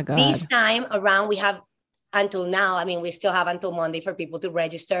challenge. Oh my God. This time around, we have until now, we still have until Monday for people to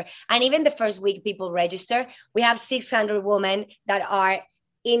register. And even the first week people register, we have 600 women that are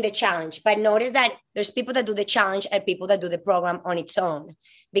in the challenge. But notice that there's people that do the challenge and people that do the program on its own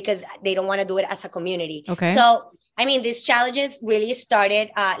because they don't want to do it as a community. Okay. So, these challenges really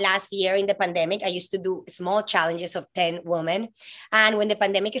started last year in the pandemic. I used to do small challenges of 10 women. And when the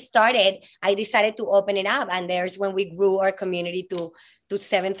pandemic started, I decided to open it up. And there's when we grew our community to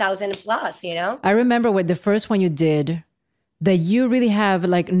 7,000 plus, I remember with the first one you did that you really have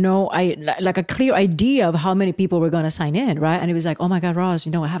a clear idea of how many people were going to sign in, right? And it was oh my God, Ross,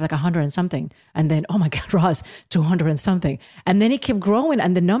 I have 100 and something. And then, oh my God, Ross, 200 and something. And then it kept growing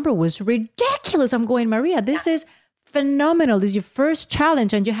and the number was ridiculous. I'm going, Maria, this is phenomenal. This is your first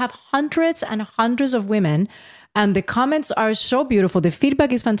challenge and you have hundreds and hundreds of women. And the comments are so beautiful. The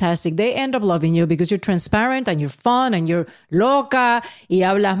feedback is fantastic. They end up loving you because you're transparent and you're fun and you're loca y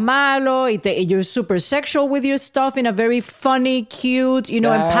hablas malo y you're super sexual with your stuff in a very funny, cute,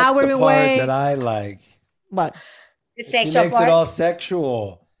 empowering That's the part way. that I like. What? The She sexual makes part. it all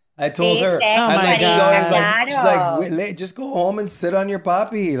sexual. I told her, Oh my God. she's like, "Wait, just go home and sit on your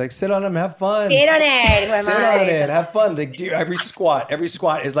papi. Sit on him, have fun. Sit on it. Sit on it, have fun. Every squat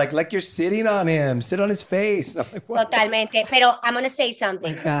is like you're sitting on him. Sit on his face." I'm like, what? Totalmente. Pero I'm going to say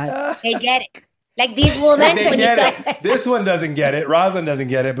something. God. They get it. These women. They get it. This one doesn't get it. Rosalind doesn't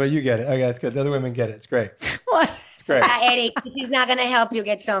get it, but you get it. Okay, that's good. The other women get it. It's great. What? It's great. Eric, this is not going to help you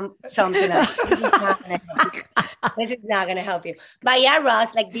get something else. This is not going to help you. This is not going to help you. But yeah,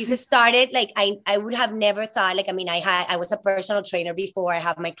 Ross, this started, I would have never thought, I was a personal trainer before. I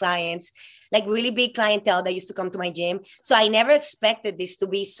have my clients, really big clientele that used to come to my gym. So I never expected this to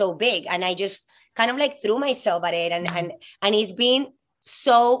be so big. And I just kind of threw myself at it. And it's been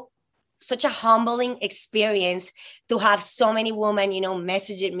such a humbling experience to have so many women,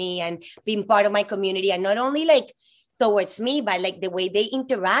 messaging me and being part of my community. And not only towards me, but the way they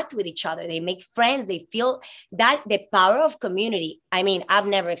interact with each other, they make friends, they feel that the power of community. I've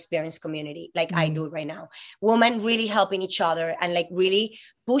never experienced community like I do right now. Women really helping each other and really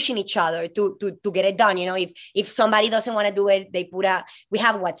pushing each other to get it done. If somebody doesn't want to do it, we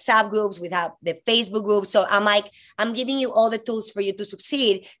have WhatsApp groups, we have the Facebook groups. So I'm giving you all the tools for you to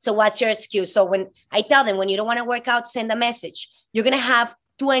succeed. So what's your excuse? So when I tell them, when you don't want to work out, send a message. You're going to have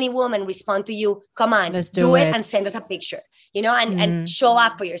 20 women respond to you, come on, Let's do it it and send us a picture, you know, and show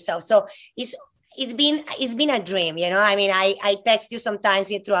up for yourself. So it's been a dream, you know. I mean, I text you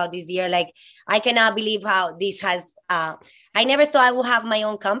sometimes throughout this year, like, I cannot believe how this has, I never thought I would have my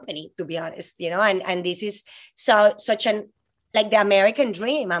own company, to be honest, you know, and this is such an, like the American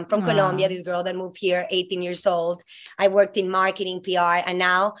dream. I'm from Colombia, this girl that moved here, 18 years old. I worked in marketing, PR, and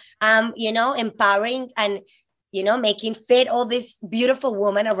now I'm, you know, empowering and, you know, making fit all these beautiful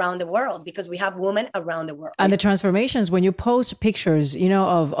women around the world, because we have women around the world. And the transformations, when you post pictures, you know,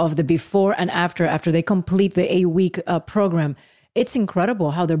 of the before and after they complete the 8-week program, it's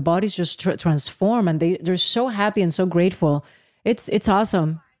incredible how their bodies just transform, and they're so happy and so grateful. It's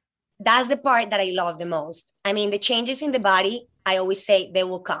awesome. That's the part that I love the most. I mean, the changes in the body, I always say they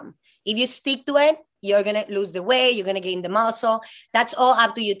will come. If you stick to it, you're going to lose the weight, you're going to gain the muscle. That's all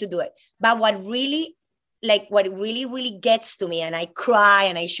up to you to do it. But what really gets to me, and I cry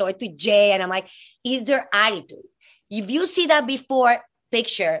and I show it to Jay, and I'm like, is their attitude. If you see that before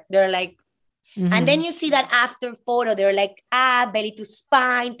picture, they're like, and then you see that after photo, they're like, belly to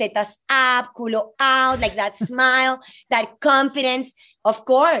spine, tetas up, culo out, like that smile, that confidence. Of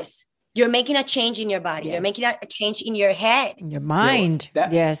course, you're making a change in your body. Yes. You're making a change in your head. In your mind.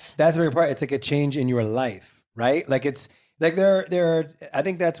 Yes. That's the big part. It's like a change in your life, right? Like it's like there are, I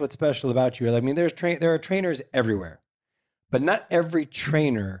think that's what's special about you. I mean, there are trainers everywhere, but not every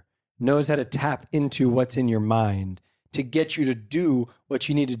trainer knows how to tap into what's in your mind to get you to do what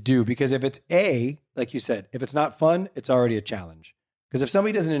you need to do. Because if it's like you said, if it's not fun, it's already a challenge. Because if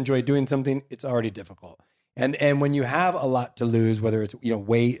somebody doesn't enjoy doing something, it's already difficult. And when you have a lot to lose, whether it's, you know,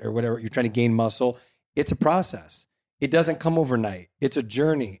 weight or whatever, you're trying to gain muscle, it's a process. It doesn't come overnight. It's a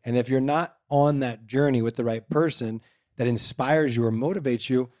journey. And if you're not on that journey with the right person that inspires you or motivates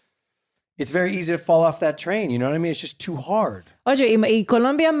you, it's very easy to fall off that train. You know what I mean? It's just too hard. Oye, y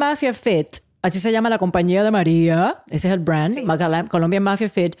Colombian Mafia Fit, así se llama la compañía de María. Ese es el brand, sí. Colombian Mafia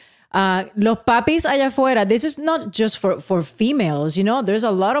Fit. Los papis allá afuera, this is not just for females, you know, there's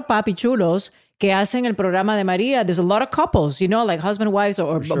a lot of papi chulos que hacen el programa de María. There's a lot of couples, you know, like husband, wives,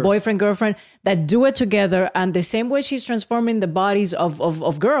 or sure. boyfriend, girlfriend, that do it together. And the same way she's transforming the bodies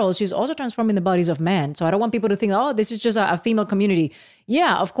of girls, she's also transforming the bodies of men. So I don't want people to think, oh, this is just a female community.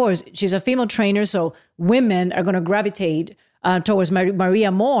 Yeah, of course, she's a female trainer, so women are going to gravitate towards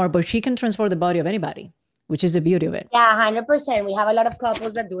Maria more, but she can transform the body of anybody, which is the beauty of it. Yeah, 100%. We have a lot of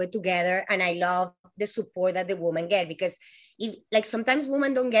couples that do it together, and I love the support that the women get, because like sometimes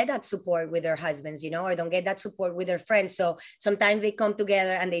women don't get that support with their husbands, you know, or don't get that support with their friends. So sometimes they come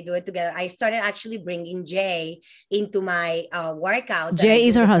together and they do it together. I started actually bringing Jay into my workouts. Jay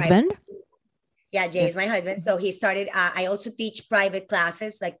is her husband? Yeah, Jay is my husband. So he started, I also teach private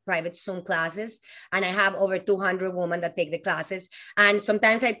classes, like private Zoom classes. And I have over 200 women that take the classes. And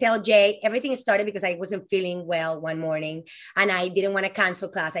sometimes I tell Jay, everything started because I wasn't feeling well one morning and I didn't want to cancel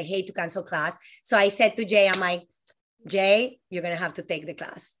class. I hate to cancel class. So I said to Jay, I'm like, Jay, you're going to have to take the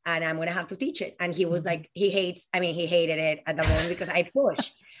class and I'm going to have to teach it. And he was like, he hated it at the moment because I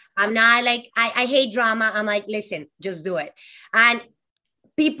push. I'm not like, I hate drama. I'm like, listen, just do it. And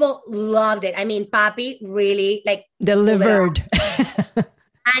people loved it. I mean, Papi really like delivered.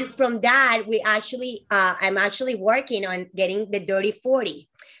 And from that, we actually, I'm actually working on getting the Dirty 40,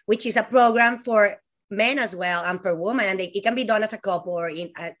 which is a program for men as well and for women, and it can be done as a couple or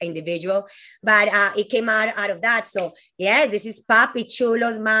individual, but it came out of that. So yeah, this is Papi,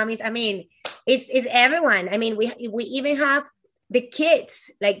 chulos, mommies. I mean, it's everyone. I mean, we even have the kids,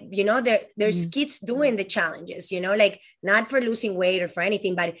 like, you know, there's kids doing the challenges, you know, like not for losing weight or for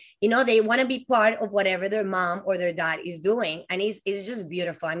anything, but you know, they want to be part of whatever their mom or their dad is doing, and it's just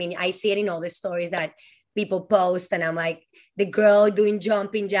beautiful. I mean, I see it in all the stories that people post, and I'm like, the girl doing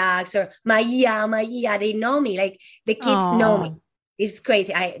jumping jacks or Maya, they know me. Like the kids know me. It's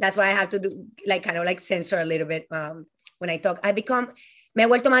crazy. That's why I have to do like kind of like censor a little bit when I talk. Me he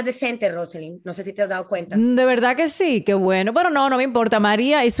vuelto más decente, Rosalind. No sé si te has dado cuenta. De verdad que sí, qué bueno. Pero no me importa.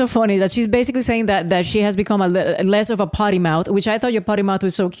 Maria is so funny that she's basically saying that she has become less of a potty mouth, which I thought your potty mouth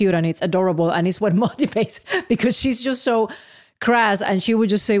was so cute and it's adorable and it's what motivates, because she's just so crass and she would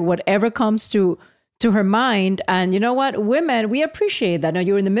just say whatever comes to her mind. And you know what? Women, we appreciate that. Now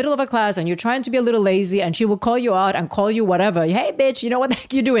you're in the middle of a class and you're trying to be a little lazy and she will call you out and call you whatever. Hey, bitch, you know what the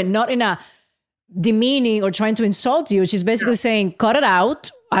heck you're doing? Not in a demeaning or trying to insult you. She's basically saying, cut it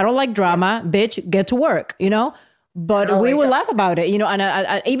out. I don't like drama. Bitch, get to work, you know? But we will laugh about it, you know? And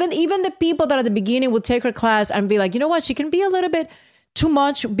I, even the people that at the beginning will take her class and be like, you know what? She can be a little bit too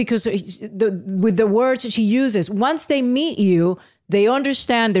much because with the words that she uses. Once they meet you, they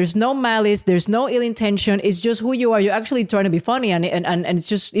understand there's no malice, there's no ill intention. It's just who you are. You're actually trying to be funny, and it's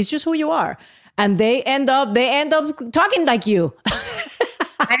just who you are. And they end up talking like you.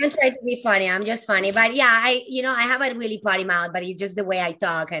 I don't try to be funny. I'm just funny. But yeah, I have a really potty mouth, but it's just the way I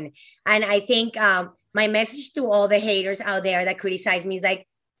talk. And I think my message to all the haters out there that criticize me is like,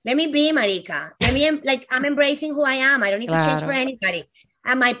 let me be Marica. I'm embracing who I am. I don't need to change for anybody.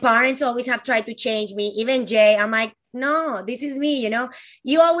 And my parents always have tried to change me. Even Jay, I'm like, no, this is me.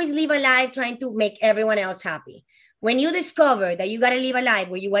 You always live a life trying to make everyone else happy. When you discover that you got to live a life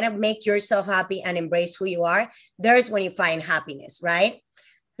where you want to make yourself happy and embrace who you are, there's when you find happiness, right?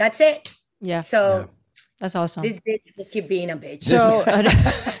 That's it. Yeah. So that's awesome. This bitch will keep being a bitch. So,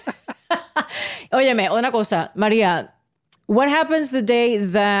 óyeme, una cosa, Maria, what happens the day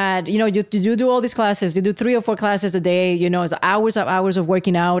that, you do all these classes, you do 3 or 4 classes a day, it's hours of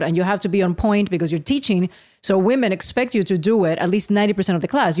working out, and you have to be on point because you're teaching. So women expect you to do it at least 90% of the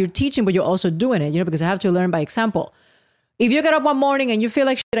class. You're teaching, but you're also doing it, because I have to learn by example. If you get up one morning and you feel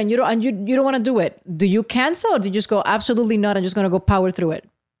like shit and you don't want to do it, do you cancel or do you just go absolutely not? I'm just going to go power through it?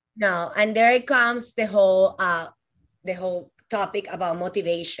 No. And there it comes the whole topic about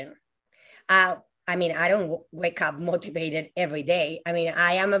motivation. I don't wake up motivated every day.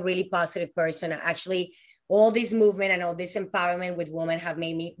 I am a really positive person. Actually, all this movement and all this empowerment with women have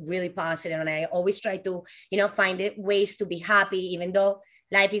made me really positive. And I always try to, find ways to be happy, even though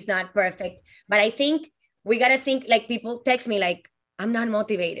life is not perfect. But I think we got to think, like, people text me like, I'm not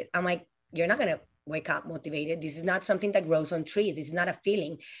motivated. I'm like, you're not going to wake up motivated. This is not something that grows on trees. This is not a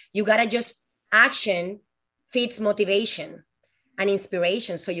feeling. You got to just action feeds motivation and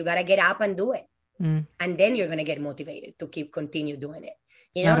inspiration. So you got to get up and do it. And then you're going to get motivated to continue doing it.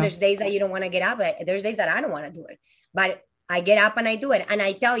 There's days that you don't want to get up. There's days that I don't want to do it, but I get up and I do it. And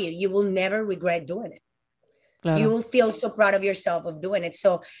I tell you, you will never regret doing it. Claro. You will feel so proud of yourself of doing it.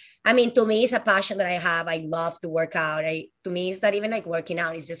 So, to me, it's a passion that I have. I love to work out. To me, it's not even like working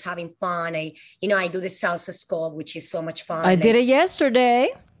out. It's just having fun. I do the salsa sculpt, which is so much fun. I did it yesterday.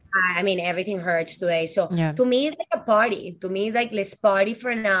 Everything hurts today. So to me, it's like a party. To me, it's like, let's party for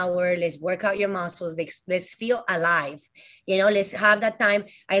an hour. Let's work out your muscles. Let's feel alive. Let's have that time.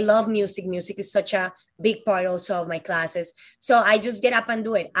 I love music. Music is such a big part also of my classes. So I just get up and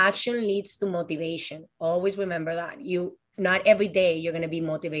do it. Action leads to motivation. Always remember that. Not every day you're going to be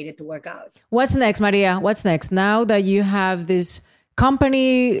motivated to work out. What's next, Maria? What's next? Now that you have this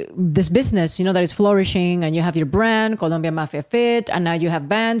company, this business, that is flourishing, and you have your brand, Colombia Mafia Fit, and now you have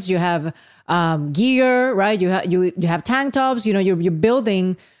bands, you have gear, right? You have tank tops, you're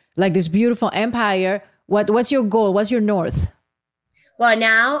building like this beautiful empire. What's your goal? What's your north? Well,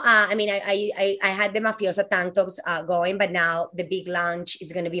 now, I had the Mafiosa tank tops going, but now the big launch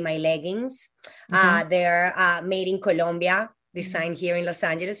is going to be my leggings. They're made in Colombia, designed here in Los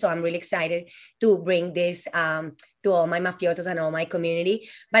Angeles. So I'm really excited to bring this to all my mafiosas and all my community.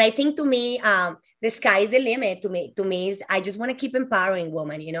 But I think to me, the sky is the limit. To me is, I just want to keep empowering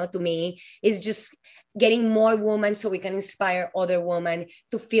women. To me, it's just getting more women so we can inspire other women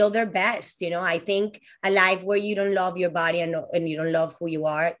to feel their best. I think a life where you don't love your body and you don't love who you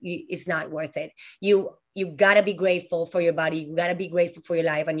are, it's not worth it. You got to be grateful for your body. You got to be grateful for your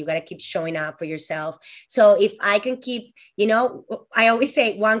life, and you got to keep showing up for yourself. So if I can keep, I always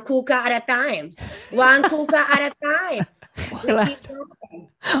say one kuka at a time, one kuka at a time.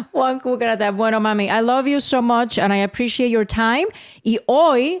 One kuka at a time. Bueno, mami, I love you so much and I appreciate your time. Y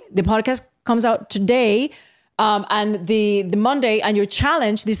hoy, the podcast comes out today. And the Monday, and your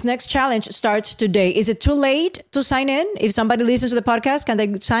challenge, this next challenge starts today. Is it too late to sign in? If somebody listens to the podcast, can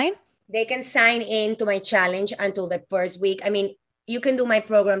they sign? They can sign in to my challenge until the first week. You can do my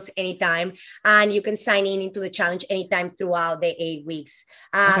programs anytime, and you can sign in into the challenge anytime throughout the 8 weeks.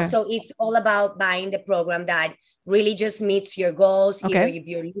 So it's all about buying the program that really just meets your goals. Okay. If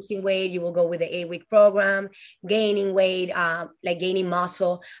you're losing weight, you will go with the 8-week program. Gaining weight, like gaining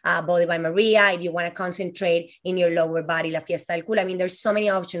muscle, Body by Maria. If you want to concentrate in your lower body, La Fiesta del Culo. There's so many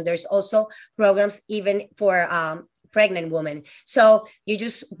options. There's also programs even for pregnant women. So you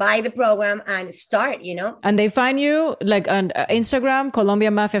just buy the program and start, And they find you like on Instagram,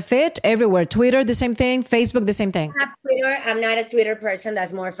 Colombia Mafia Fit, everywhere. Twitter, the same thing. Facebook, the same thing. I have Twitter. I'm not a Twitter person.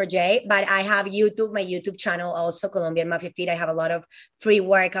 That's more for Jay. But I have YouTube, my YouTube channel also, Colombian Mafia Fit. I have a lot of free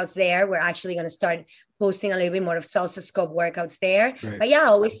workouts there. We're actually going to start posting a little bit more of salsa scope workouts there. Right. But yeah,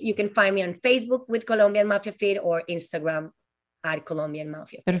 always you can find me on Facebook with Colombian Mafia Fit or Instagram at Colombian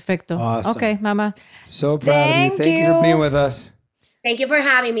Mafia. Perfecto. Awesome. Okay, Mama. So proud of you. Thank you for being with us. Thank you for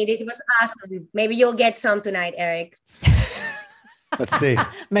having me. This was awesome. Maybe you'll get some tonight, Eric. Let's see.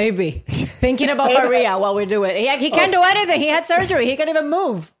 Maybe. Thinking about Maria while we do it. He can't do anything. He had surgery. He can't even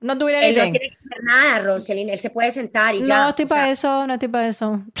move. Not doing Él no anything. tiene que hacer nada, Rosalind. Él se puede sentar y ya. No estoy O sea, para eso. No estoy para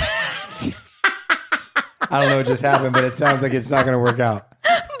eso. I don't know what just happened, but it sounds like it's not going to work out.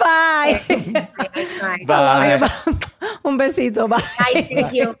 Bye. Bye. Un besito. Bye. Nice to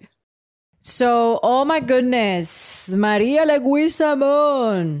meet you. So, oh my goodness. Maria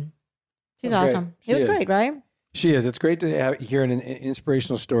Leguizamon. She's That's awesome. great. It was She is. great, right? She is. It's great to hear an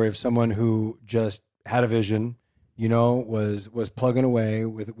inspirational story of someone who just had a vision, was plugging away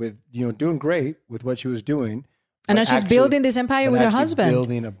with doing great with what she was doing. And now but she's actually- building this empire but with her actually husband.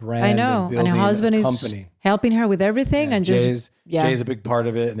 building a brand. I know. And building her husband a is company. helping her with everything. And Jay's just, a big part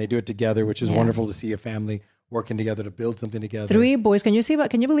of it, and they do it together, which is Yeah. wonderful to see a family working together to build something together. 3 boys. Can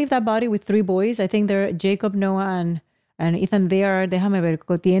you believe that body with 3 boys? I think they're Jacob, Noah, and Ethan. They are, déjame ver,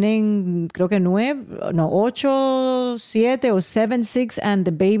 tienen creo que 8, 7 or 7, 6, and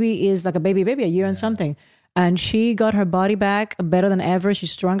the baby is like a baby, a year and something. And she got her body back better than ever.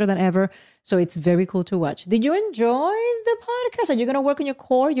 She's stronger than ever. So it's very cool to watch. Did you enjoy the podcast? Are you going to work on your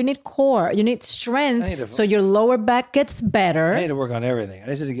core? You need core. You need strength. So your lower back gets better. I need to work on everything. I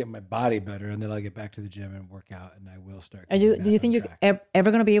just need to get my body better, and then I'll get back to the gym and work out, and I will start. Do you think you're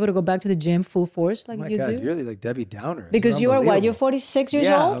ever going to be able to go back to the gym full force like Oh my you God, do? you're really like Debbie Downer. Because you are what? You're 46 years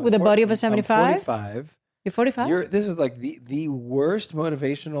old with a body of a 75? I'm 45. You're 45? This is like the worst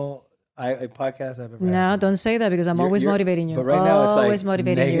motivational podcast I've ever had. No, don't say that because I'm always motivating you. But right now it's always like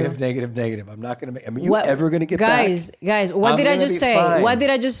motivating you. negative. I'm not going to make. I mean, you ever going to get guys, back? Guys, what did I just say? Fine. What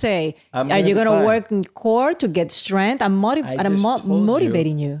did I just say? I'm Are you gonna going to be work in core to get strength? I'm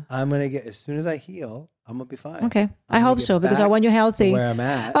motivating you. I'm going to get, as soon as I heal, I'm going to be fine. Okay. I hope so because I want you healthy. Where I'm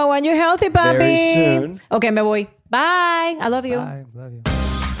at. I want you healthy, Bobby. Very soon. Okay, me voy. Bye. I love you. Bye. Love you.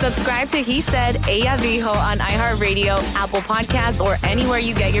 Subscribe to He Said, Ella Dijo on iHeartRadio, Apple Podcasts, or anywhere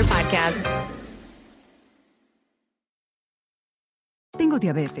you get your podcasts. Tengo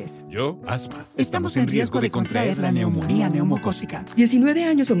diabetes. Yo, asma. Estamos en riesgo de contraer la neumonía neumocócica. 19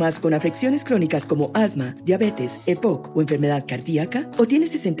 años o más con afecciones crónicas como asma, diabetes, EPOC o enfermedad cardíaca, o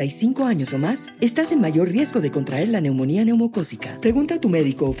tienes 65 años o más, estás en mayor riesgo de contraer la neumonía neumocócica. Pregunta a tu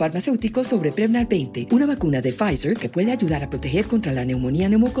médico o farmacéutico sobre Prevnar 20, una vacuna de Pfizer que puede ayudar a proteger contra la neumonía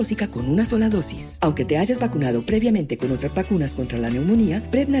neumocócica con una sola dosis. Aunque te hayas vacunado previamente con otras vacunas contra la neumonía,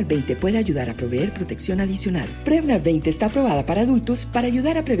 Prevnar 20 puede ayudar a proveer protección adicional. Prevnar 20 está aprobada para adultos para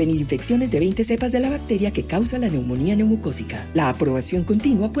ayudar a prevenir infecciones de 20 cepas de la bacteria que causa la neumonía neumocócica. La aprobación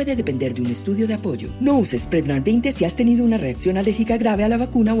continua puede depender de un estudio de apoyo. No uses Prevnar 20 si has tenido una reacción alérgica grave a la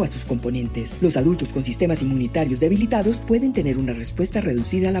vacuna o a sus componentes. Los adultos con sistemas inmunitarios debilitados pueden tener una respuesta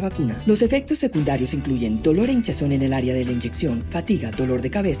reducida a la vacuna. Los efectos secundarios incluyen dolor e hinchazón en el área de la inyección, fatiga, dolor de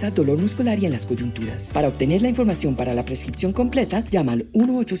cabeza, dolor muscular y en las coyunturas. Para obtener la información para la prescripción completa, llama al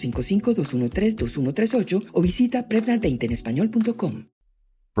 1-855-213-2138 o visita Prevnar20enespañol.com.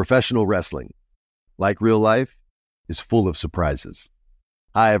 Professional wrestling, like real life, is full of surprises.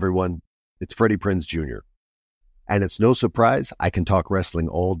 Hi, everyone. It's Freddie Prinze Jr. And it's no surprise I can talk wrestling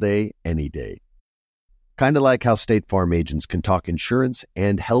all day, any day. Kind of like how State Farm agents can talk insurance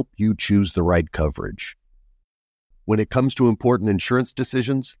and help you choose the right coverage. When it comes to important insurance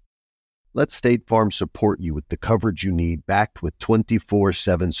decisions, let State Farm support you with the coverage you need, backed with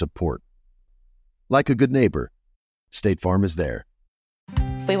 24/7 support. Like a good neighbor, State Farm is there.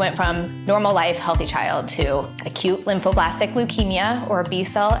 We went from normal life, healthy child to acute lymphoblastic leukemia, or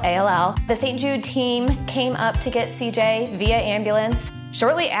B-cell ALL. The St. Jude team came up to get CJ via ambulance.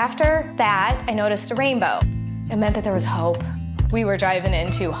 Shortly after that, I noticed a rainbow. It meant that there was hope. We were driving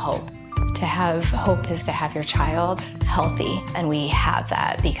into hope. To have hope is to have your child healthy, and we have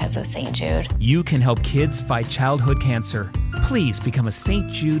that because of St. Jude. You can help kids fight childhood cancer. Please become a St.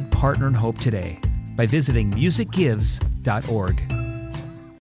 Jude Partner in Hope today by visiting musicgives.org.